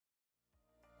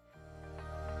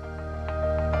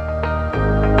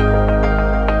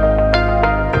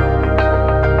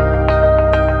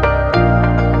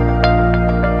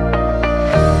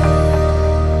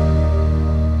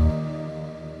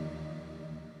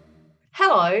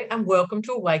Hello and welcome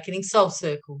to Awakening Soul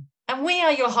Circle. And we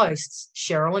are your hosts,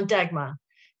 Cheryl and Dagmar.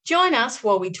 Join us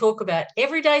while we talk about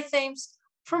everyday themes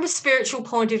from a spiritual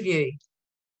point of view.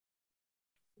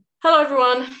 Hello,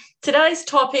 everyone. Today's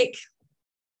topic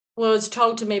was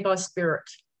told to me by Spirit.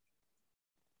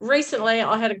 Recently,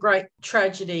 I had a great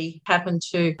tragedy happen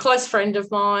to a close friend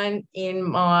of mine in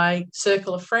my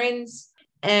circle of friends,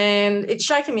 and it's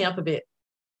shaken me up a bit.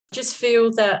 Just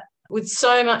feel that with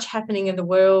so much happening in the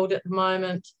world at the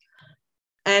moment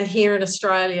and here in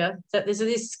Australia, that there's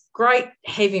this great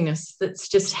heaviness that's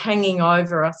just hanging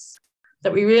over us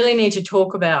that we really need to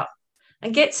talk about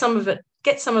and get some of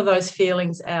those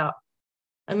feelings out,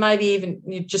 and maybe even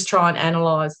you just try and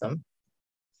analyse them.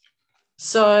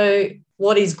 So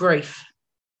what is grief?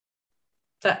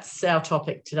 That's our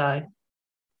topic today.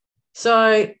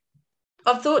 So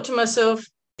I've thought to myself,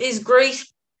 is grief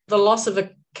the loss of a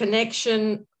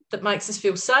connection that makes us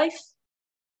feel safe?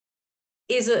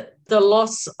 Is it the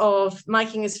loss of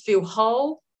making us feel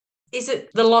whole? Is it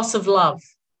the loss of love?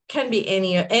 Can be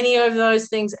any of those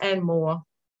things and more.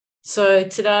 So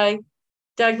today,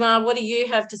 Dagmar, what do you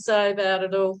have to say about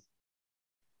it all?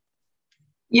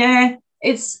 Yeah,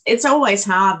 it's always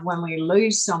hard when we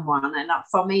lose someone, and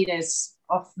for me, there's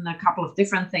often a couple of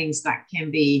different things that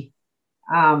can be.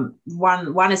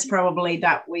 One is probably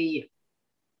that we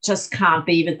just can't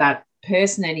be with that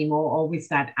person anymore, or with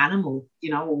that animal,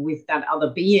 or with that other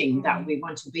being that we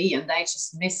want to be, and they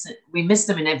just miss it. We miss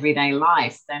them in everyday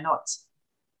life. They're not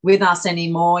with us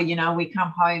anymore. We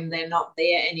come home, they're not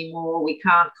there anymore. We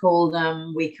can't call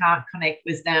them, we can't connect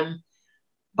with them.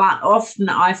 But often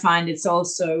I find it's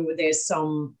also there's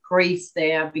some grief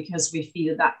there because we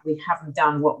feel that we haven't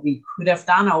done what we could have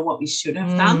done or what we should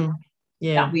have done.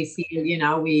 Yeah. That we feel,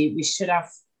 we should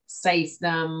have saved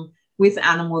them. With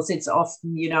animals, it's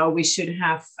often, we should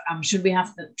we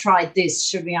have tried this?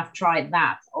 Should we have tried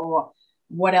that? Or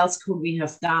what else could we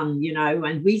have done?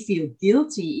 And we feel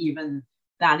guilty even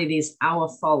that it is our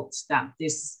fault that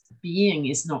this being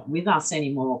is not with us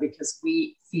anymore because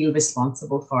we feel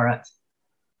responsible for it.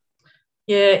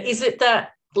 Yeah. Is it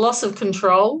that loss of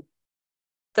control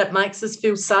that makes us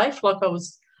feel safe, like I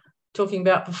was talking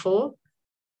about before?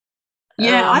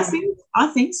 Yeah, I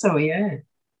think so, yeah.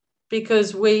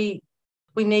 Because we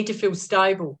need to feel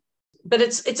stable. But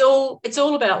it's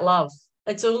all about love.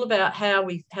 It's all about how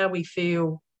we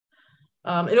feel.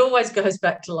 It always goes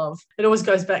back to love. It always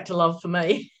goes back to love for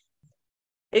me.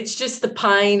 It's just the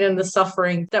pain and the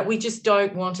suffering that we just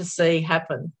don't want to see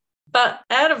happen. But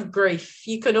out of grief,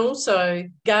 you can also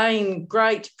gain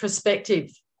great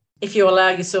perspective if you allow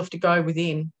yourself to go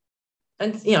within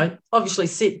and, obviously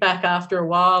sit back after a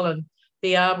while and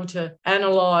be able to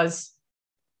analyse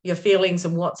your feelings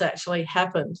and what's actually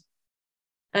happened.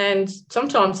 And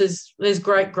sometimes there's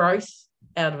great growth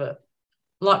out of it,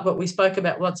 like what we spoke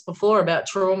about once before about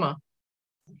trauma,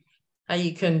 how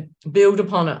you can build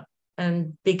upon it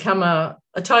and become a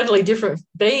totally different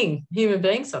human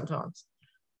being sometimes.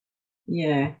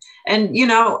 Yeah. And,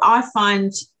 I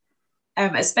find,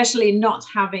 especially not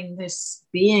having this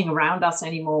being around us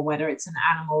anymore, whether it's an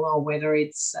animal or whether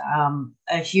it's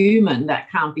a human that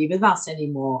can't be with us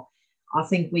anymore, I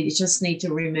think we just need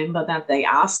to remember that they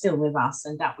are still with us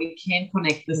and that we can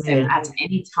connect with them at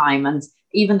any time. And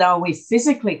even though we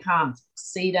physically can't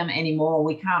see them anymore,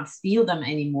 we can't feel them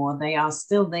anymore, they are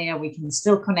still there. We can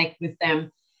still connect with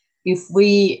them. If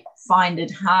we find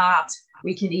it hard,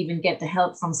 we can even get the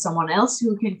help from someone else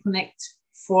who can connect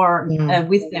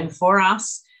with them for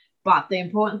us. But the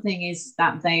important thing is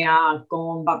that they are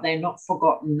gone, but they're not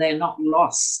forgotten. They're not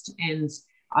lost. And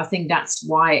I think that's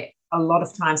why a lot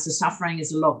of times the suffering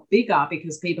is a lot bigger,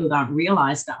 because people don't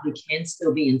realize that we can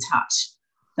still be in touch,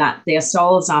 that their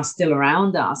souls are still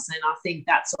around us. And I think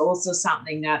that's also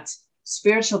something that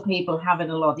spiritual people have it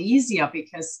a lot easier,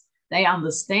 because they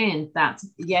understand that,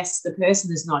 yes, the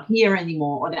person is not here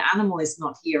anymore or the animal is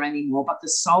not here anymore, but the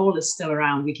soul is still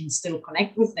around. We can still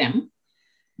connect with them.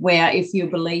 Where if you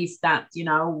believe that,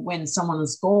 when someone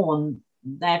is gone,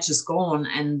 they're just gone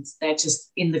and they're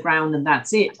just in the ground and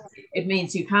that's it, it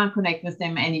means you can't connect with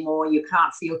them anymore. You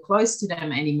can't feel close to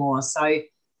them anymore. So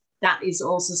that is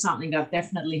also something that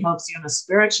definitely helps you on a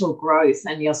spiritual growth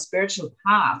and your spiritual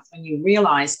path. When you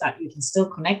realize that you can still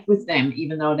connect with them,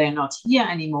 even though they're not here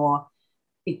anymore,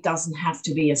 it doesn't have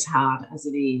to be as hard as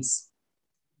it is.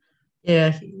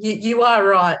 Yeah, you are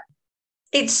right.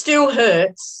 It still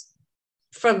hurts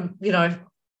from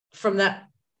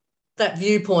that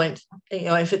viewpoint,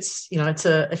 if it's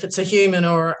if it's a human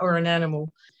or an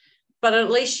animal, but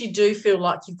at least you do feel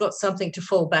like you've got something to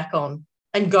fall back on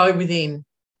and go within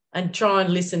and try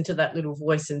and listen to that little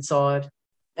voice inside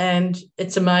And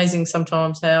it's amazing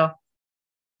sometimes how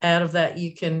out of that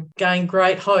you can gain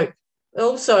great hope.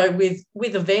 Also with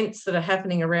events that are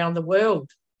happening around the world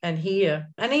and here,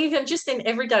 and even just in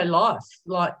everyday life,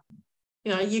 like,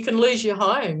 you know, you can lose your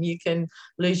home, you can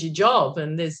lose your job,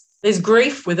 and there's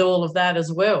grief with all of that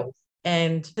as well.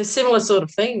 And a similar sort of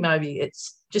thing, maybe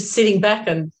it's just sitting back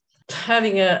and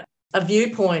having a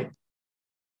viewpoint.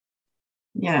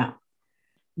 Yeah.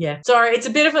 Yeah. Sorry, it's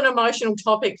a bit of an emotional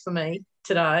topic for me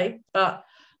today, but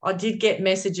I did get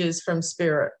messages from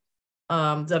Spirit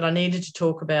that I needed to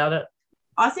talk about it.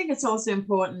 I think it's also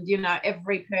important, you know,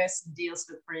 every person deals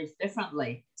with grief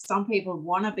differently. Some people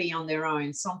want to be on their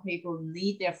own. Some people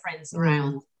need their friends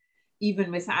around.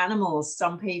 Even with animals,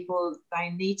 some people,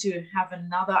 they need to have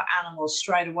another animal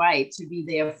straight away to be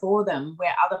there for them,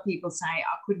 where other people say,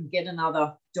 I couldn't get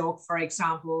another dog, for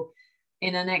example,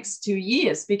 in the next 2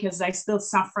 years because they're still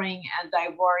suffering and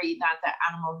they worry that the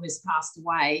animal who's passed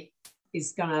away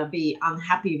is going to be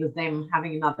unhappy with them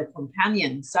having another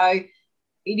companion. So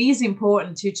it is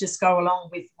important to just go along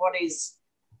with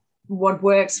what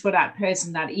works for that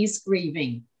person that is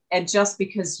grieving. And just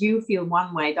because you feel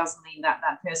one way doesn't mean that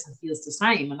that person feels the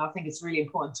same. And I think it's really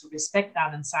important to respect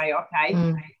that and say, okay,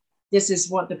 this is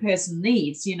what the person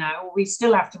needs. You know, we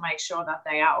still have to make sure that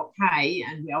they are okay.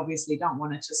 And we obviously don't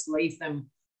want to just leave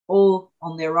them all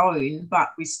on their own, but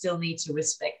we still need to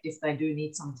respect if they do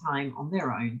need some time on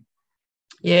their own.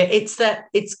 Yeah,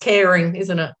 it's caring,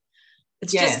 isn't it?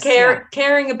 It's just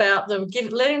caring about them,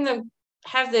 letting them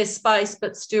have their space,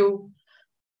 but still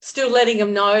letting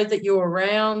them know that you're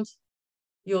around,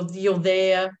 you're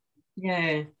there.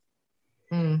 Yeah.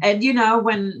 And you know,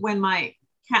 when my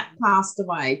cat passed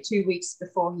away 2 weeks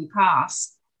before he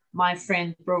passed, my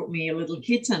friend brought me a little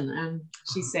kitten, and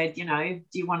she said, you know,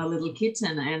 do you want a little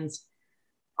kitten? And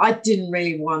I didn't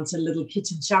really want a little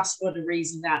kitten, just for the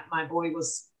reason that my boy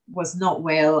was not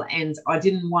well, and I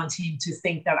didn't want him to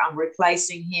think that I'm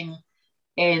replacing him.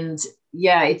 And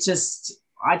yeah, it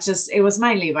was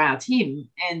mainly about him.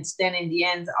 And then in the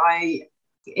end,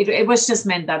 it was just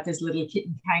meant that this little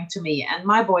kitten came to me, and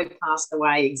my boy passed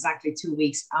away exactly 2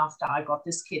 weeks after I got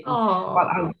this kitten. Aww. But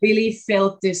I really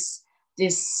felt this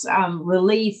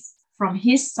relief from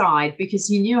his side, because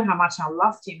he knew how much I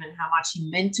loved him and how much he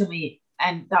meant to me,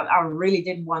 and that I really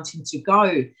didn't want him to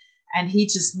go. And he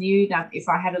just knew that if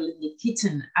I had a little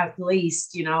kitten, at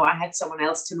least, you know, I had someone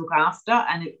else to look after,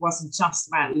 and it wasn't just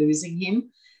about losing him.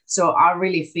 So I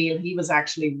really feel he was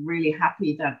actually really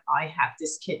happy that I had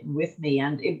this kitten with me.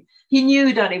 And he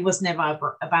knew that it was never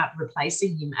about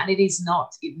replacing him. And it is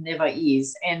not. It never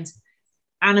is. And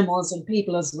animals and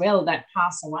people as well that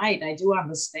pass away, they do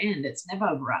understand it's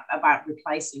never about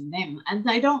replacing them. And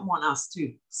they don't want us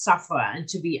to suffer and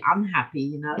to be unhappy.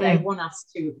 You know, they want us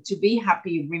to be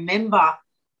happy, remember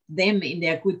them in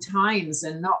their good times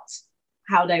and not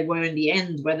how they were in the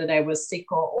end, whether they were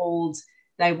sick or old.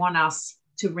 They want us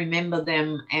to remember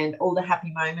them and all the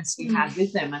happy moments we had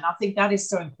with them. And I think that is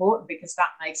so important, because that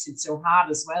makes it so hard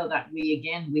as well, that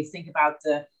we think about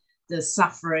the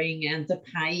suffering and the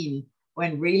pain,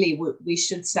 when really we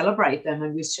should celebrate them,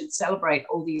 and we should celebrate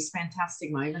all these fantastic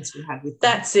moments we had with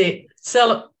them. That's it.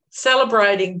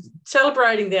 Celebrating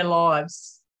their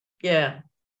lives. Yeah,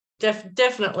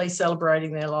 definitely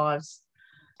celebrating their lives.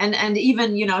 And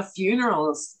even, you know,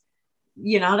 funerals,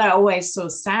 you know, they're always so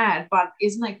sad, but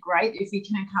isn't it great if we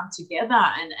can come together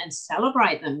and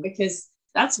celebrate them? Because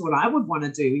that's what I would want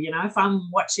to do. You know, if I'm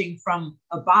watching from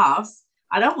above,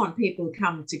 I don't want people to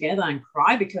come together and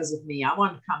cry because of me. I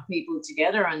want to come people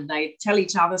together and they tell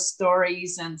each other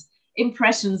stories and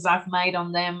impressions I've made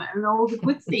on them and all the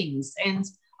good things. And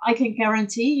I can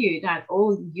guarantee you that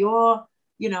all your,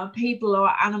 you know, people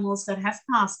or animals that have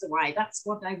passed away, that's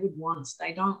what they would want.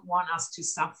 They don't want us to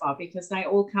suffer, because they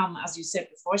all come, as you said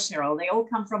before, Cheryl, they all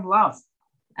come from love.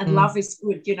 And love is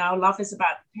good. You know, love is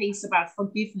about peace, about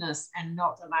forgiveness, and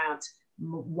not about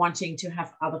wanting to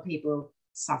have other people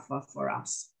suffer for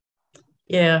us.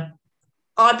 Yeah.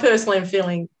 I personally am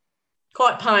feeling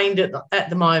quite pained at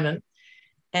the moment.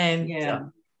 And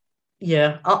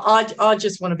I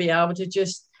just want to be able to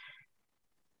just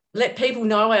let people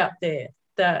know out there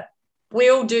that we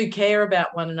all do care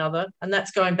about one another, and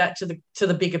that's going back to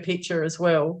the bigger picture as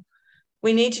well.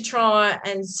 We need to try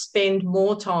and spend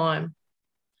more time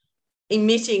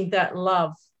emitting that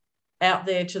love out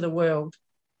there to the world.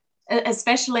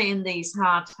 Especially in these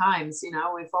hard times. You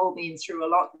know, we've all been through a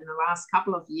lot in the last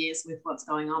couple of years with what's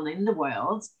going on in the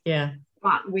world. Yeah.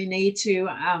 But we need to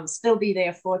still be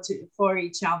there for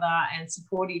each other and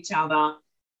support each other.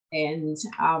 And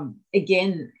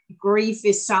again, grief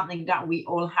is something that we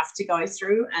all have to go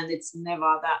through, and it's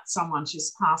never that someone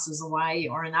just passes away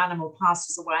or an animal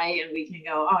passes away and we can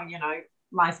go, oh, you know,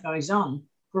 life goes on.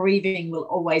 Grieving will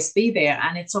always be there,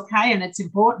 and it's okay, and it's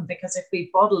important, because if we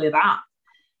bottle it up,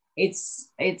 it's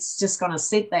just going to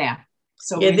sit there.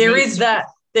 So yeah, there is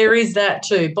that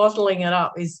too. Bottling it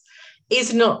up is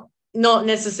not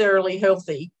necessarily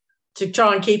healthy, to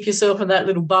try and keep yourself in that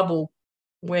little bubble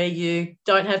where you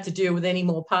don't have to deal with any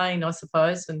more pain, I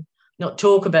suppose, and not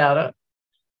talk about it.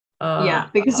 Yeah,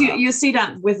 because you see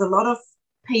that with a lot of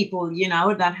people, you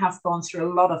know, that have gone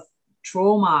through a lot of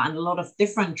trauma and a lot of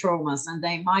different traumas, and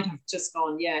they might have just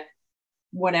gone, yeah,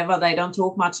 whatever, they don't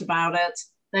talk much about it,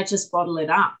 they just bottle it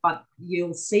up. But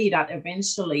you'll see that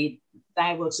eventually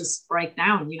they will just break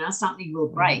down, you know, something will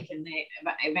break and they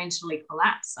eventually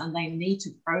collapse, and they need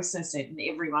to process it, and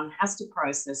everyone has to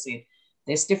process it.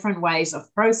 There's different ways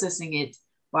of processing it.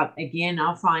 But again,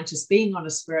 I find just being on a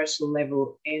spiritual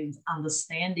level and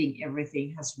understanding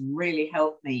everything has really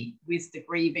helped me with the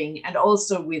grieving, and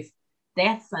also with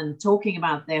death, and talking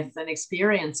about death and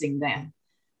experiencing death,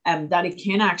 that it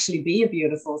can actually be a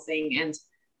beautiful thing. And,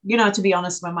 you know, to be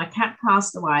honest, when my cat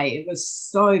passed away, it was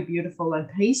so beautiful and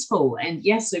peaceful. And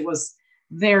yes, it was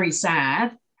very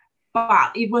sad,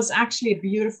 but it was actually a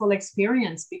beautiful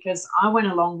experience, because I went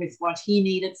along with what he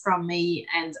needed from me,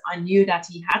 and I knew that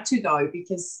he had to go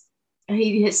because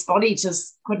his body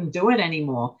just couldn't do it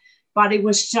anymore. But it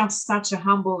was just such a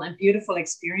humble and beautiful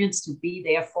experience to be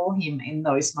there for him in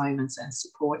those moments and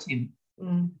support him.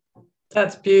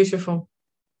 That's beautiful.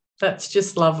 That's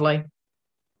just lovely.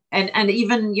 And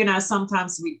even, you know,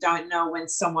 sometimes we don't know when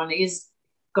someone is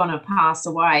going to pass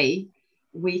away.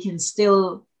 We can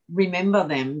still remember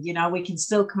them, you know, we can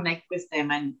still connect with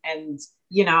them. And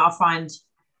you know, I find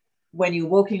when you're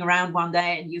walking around one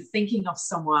day and you're thinking of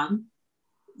someone,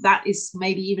 that is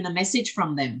maybe even a message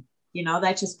from them, you know,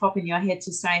 they just pop in your head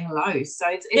to say hello. So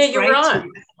it's yeah, you're great right.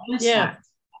 to yeah that.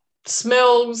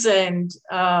 Smells and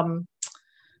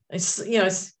it's, you know,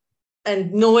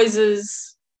 and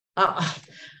noises,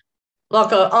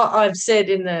 like I've said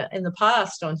in the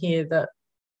past on here, that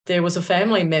there was a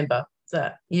family member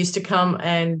that used to come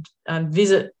and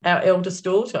visit our eldest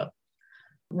daughter.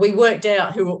 We worked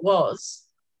out who it was,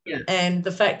 and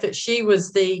the fact that she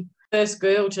was the first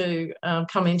girl to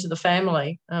come into the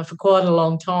family for quite a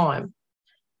long time.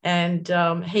 And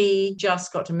he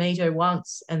just got to meet her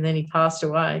once, and then he passed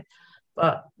away.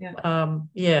 But,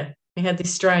 he had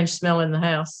this strange smell in the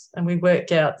house, and we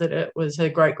worked out that it was her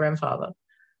great-grandfather.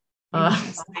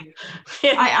 I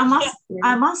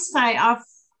must say,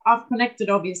 I've connected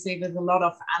obviously with a lot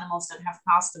of animals that have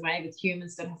passed away, with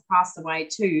humans that have passed away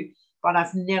too, but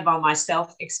I've never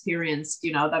myself experienced,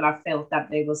 you know, that I felt that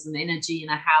there was an energy in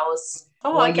a house,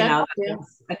 or, okay, you know,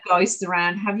 a ghost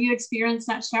around. Have you experienced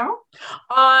that, Cheryl?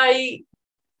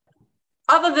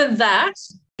 Other than that,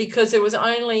 because there was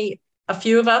only a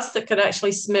few of us that could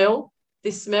actually smell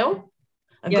this smell,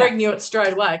 and Greg knew it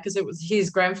straight away because it was his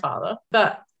grandfather.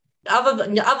 But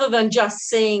other than just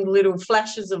seeing little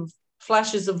flashes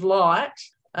of light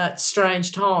at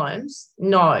strange times,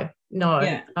 no.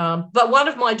 But one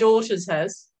of my daughters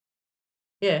has.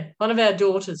 Yeah, one of our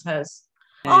daughters has.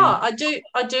 I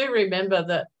do remember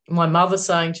that my mother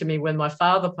saying to me when my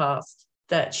father passed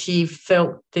that she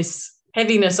felt this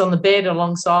heaviness on the bed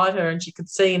alongside her, and she could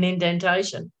see an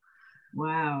indentation.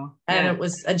 Wow.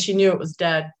 And she knew it was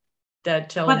Dad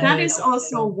telling her. But that is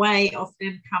also a way of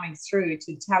them coming through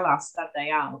to tell us that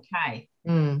they are okay.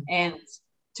 And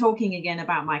talking again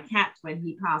about my cat, when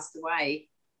he passed away,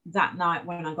 that night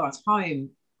when I got home,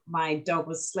 my dog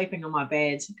was sleeping on my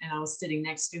bed, and I was sitting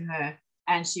next to her,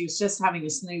 and she was just having a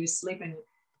snooze, sleeping.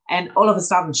 And all of a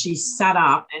sudden she sat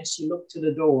up and she looked to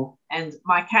the door. And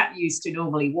my cat used to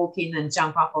normally walk in and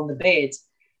jump up on the bed.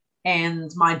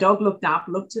 And my dog looked up,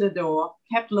 looked to the door,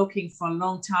 kept looking for a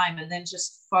long time, and then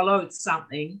just followed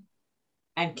something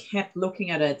and kept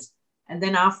looking at it. And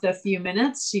then after a few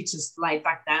minutes, she just laid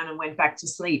back down and went back to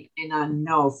sleep. And I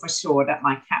know for sure that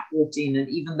my cat walked in. And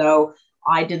even though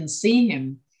I didn't see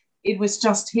him, it was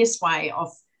just his way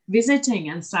of visiting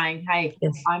and saying, hey,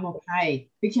 I'm okay,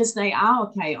 because they are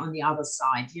okay on the other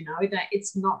side, you know, that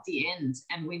it's not the end.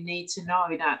 And we need to know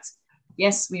that,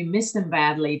 yes, we miss them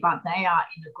badly, but they are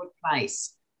in a good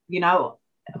place. You know,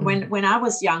 when I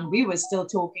was young, we were still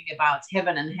talking about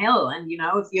heaven and hell. And, you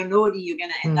know, if you're naughty, you're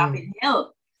going to end up in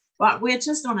hell. But we're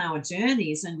just on our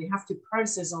journeys, and we have to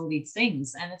process all these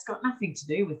things. And it's got nothing to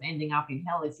do with ending up in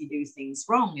hell if you do things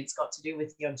wrong. It's got to do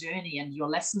with your journey and your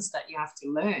lessons that you have to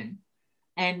learn.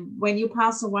 And when you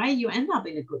pass away, you end up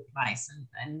in a good place,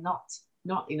 and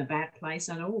not in a bad place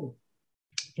at all.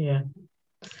 Yeah.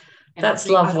 And That's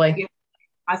lovely.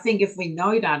 I think if we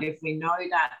know that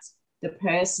the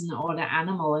person or the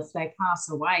animal, if they pass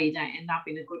away, they end up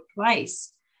in a good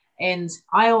place. And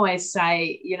I always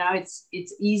say,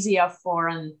 it's easier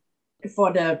for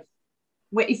the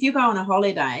if you go on a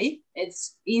holiday,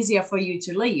 it's easier for you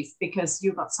to leave because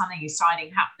you've got something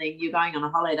exciting happening. You're going on a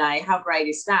holiday. How great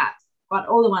is that? But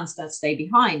all the ones that stay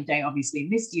behind, they obviously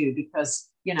miss you because,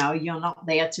 you're not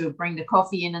there to bring the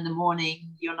coffee in the morning.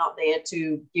 You're not there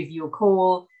to give you a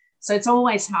call. So it's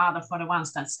always harder for the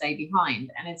ones that stay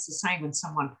behind. And it's the same when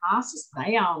someone passes.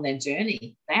 They are on their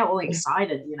journey. They're all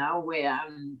excited, where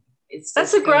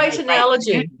That's a great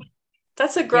analogy.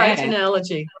 That's a great Yeah.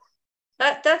 analogy.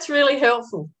 That's really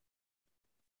helpful.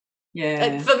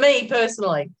 Yeah. For me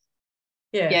personally.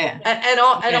 Yeah. Yeah. And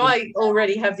I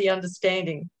already have the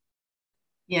understanding.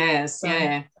 Yes,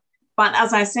 yeah. But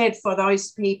as I said, for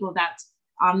those people that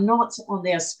are not on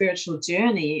their spiritual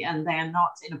journey and they're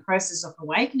not in a process of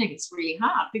awakening, it's really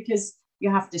hard because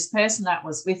you have this person that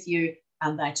was with you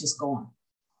and they're just gone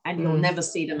and you'll never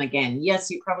see them again. Yes,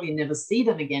 you probably never see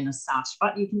them again as such,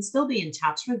 but you can still be in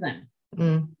touch with them.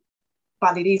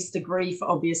 But it is the grief,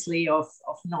 obviously, of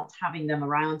not having them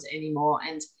around anymore.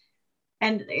 And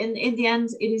in the end,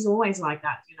 it is always like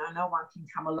that. No one can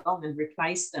come along and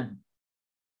replace them.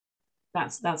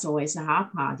 That's always the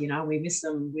hard part. We miss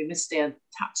them. We miss their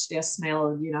touch, their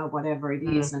smell, whatever it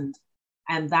is. And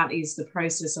that is the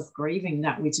process of grieving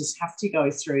that we just have to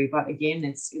go through. But again,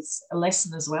 it's a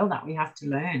lesson as well that we have to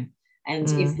learn.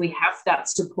 And if we have that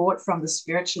support from the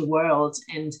spiritual world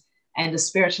and the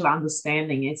spiritual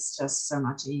understanding, it's just so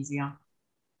much easier.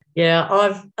 Yeah,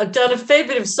 I've done a fair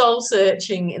bit of soul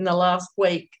searching in the last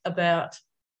week about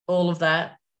all of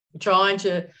that, trying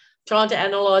to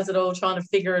analyze it all, trying to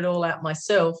figure it all out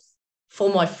myself for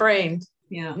my friend.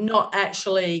 Yeah. Not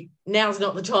actually, now's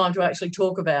not the time to actually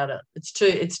talk about it.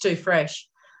 It's too fresh.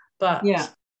 But yeah,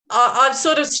 I've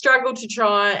sort of struggled to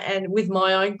try and with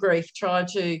my own grief, try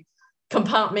to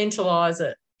compartmentalize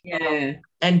it. Yeah.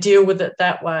 And deal with it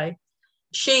that way.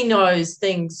 She knows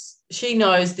things. She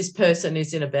knows this person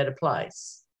is in a better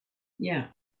place. Yeah.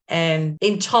 And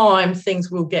in time, things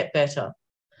will get better.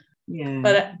 Yeah.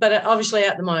 But obviously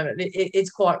at the moment, it's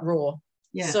quite raw.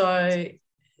 Yeah. So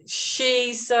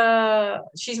she's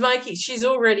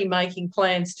already making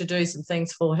plans to do some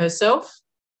things for herself,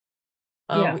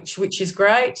 which is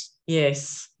great.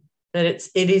 Yes, but it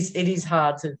is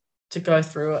hard to go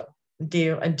through it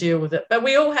and deal with it. But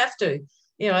we all have to.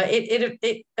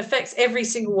 It affects every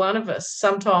single one of us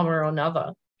sometime or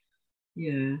another.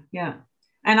 Yeah, yeah.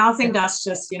 And I think that's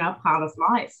just, part of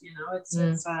life.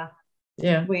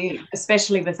 We,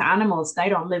 especially with animals, they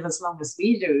don't live as long as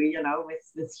we do,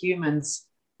 with humans.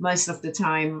 Most of the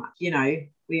time, we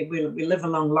live a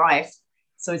long life.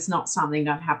 So it's not something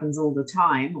that happens all the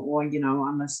time or,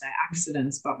 unless they're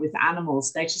accidents. But with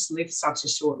animals, they just live such a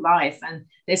short life. And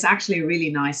there's actually a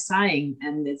really nice saying.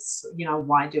 And it's,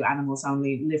 why do animals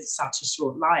only live such a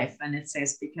short life? And it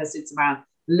says because it's about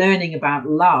learning about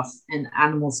love, and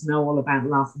animals know all about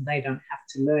love and they don't have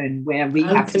to learn, where we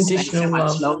have to spend so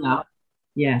much longer.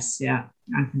 Yes, yeah,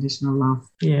 unconditional love.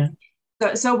 Yeah.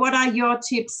 So what are your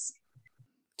tips?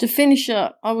 To finish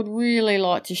up, I would really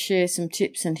like to share some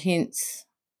tips and hints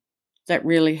that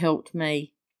really helped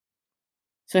me.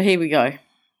 So here we go.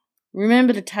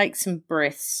 Remember to take some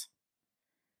breaths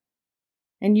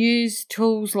and use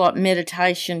tools like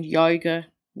meditation, yoga,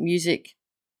 music,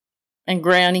 and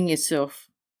grounding yourself.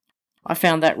 I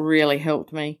found that really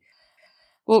helped me.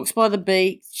 Walks by the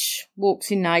beach,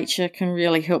 walks in nature can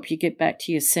really help you get back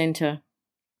to your centre.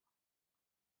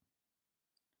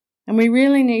 And we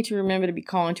really need to remember to be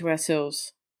kind to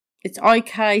ourselves. It's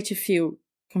okay to feel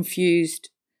confused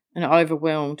and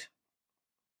overwhelmed,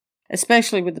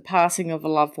 especially with the passing of a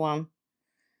loved one.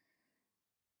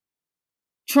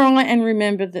 Try and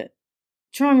remember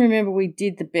we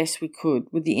did the best we could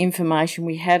with the information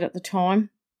we had at the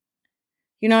time.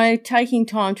 Taking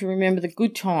time to remember the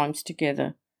good times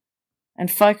together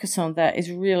and focus on that is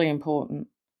really important.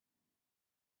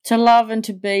 To love and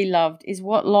to be loved is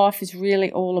what life is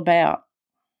really all about.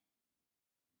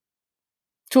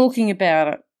 Talking about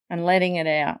it and letting it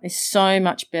out is so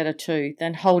much better too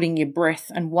than holding your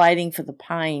breath and waiting for the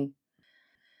pain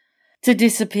to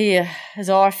disappear,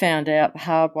 as I found out the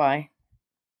hard way.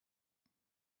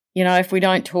 If we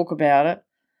don't talk about it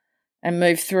and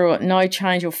move through it, no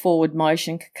change or forward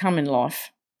motion can come in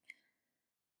life.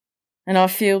 And I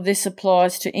feel this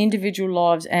applies to individual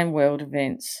lives and world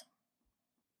events.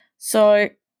 So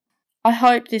I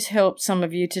hope this helped some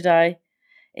of you today.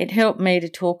 It helped me to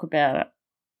talk about it.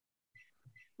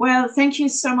 Well, thank you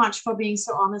so much for being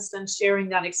so honest and sharing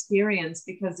that experience,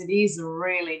 because it is a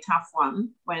really tough one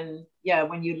when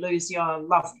you lose your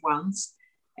loved ones.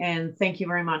 And thank you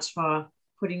very much for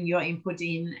putting your input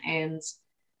in. And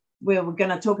we're going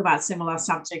to talk about similar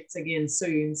subjects again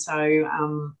soon. So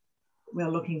we're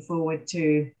looking forward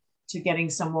to getting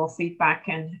some more feedback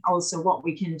and also what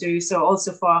we can do. So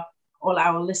also for all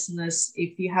our listeners,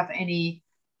 if you have any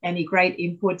great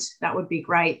input, that would be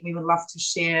great. We would love to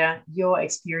share your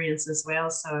experience as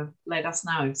well. So let us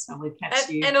know. So we'll catch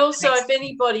you. And also, if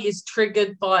anybody is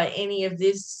triggered by any of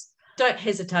this, don't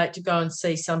hesitate to go and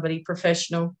see somebody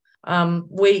professional.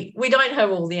 We don't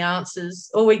have all the answers.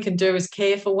 All we can do is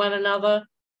care for one another,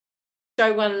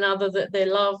 show one another that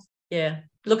they're loved. Yeah.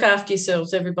 Look after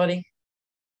yourselves, everybody.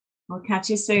 We'll catch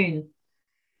you soon.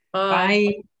 Bye.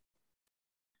 Bye.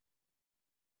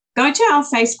 Go to our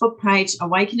Facebook page,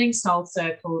 Awakening Soul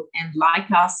Circle, and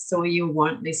like us so you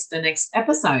won't miss the next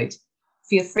episode.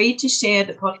 Feel free to share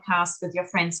the podcast with your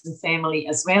friends and family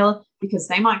as well, because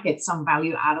they might get some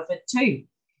value out of it too.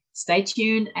 Stay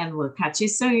tuned and we'll catch you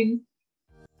soon.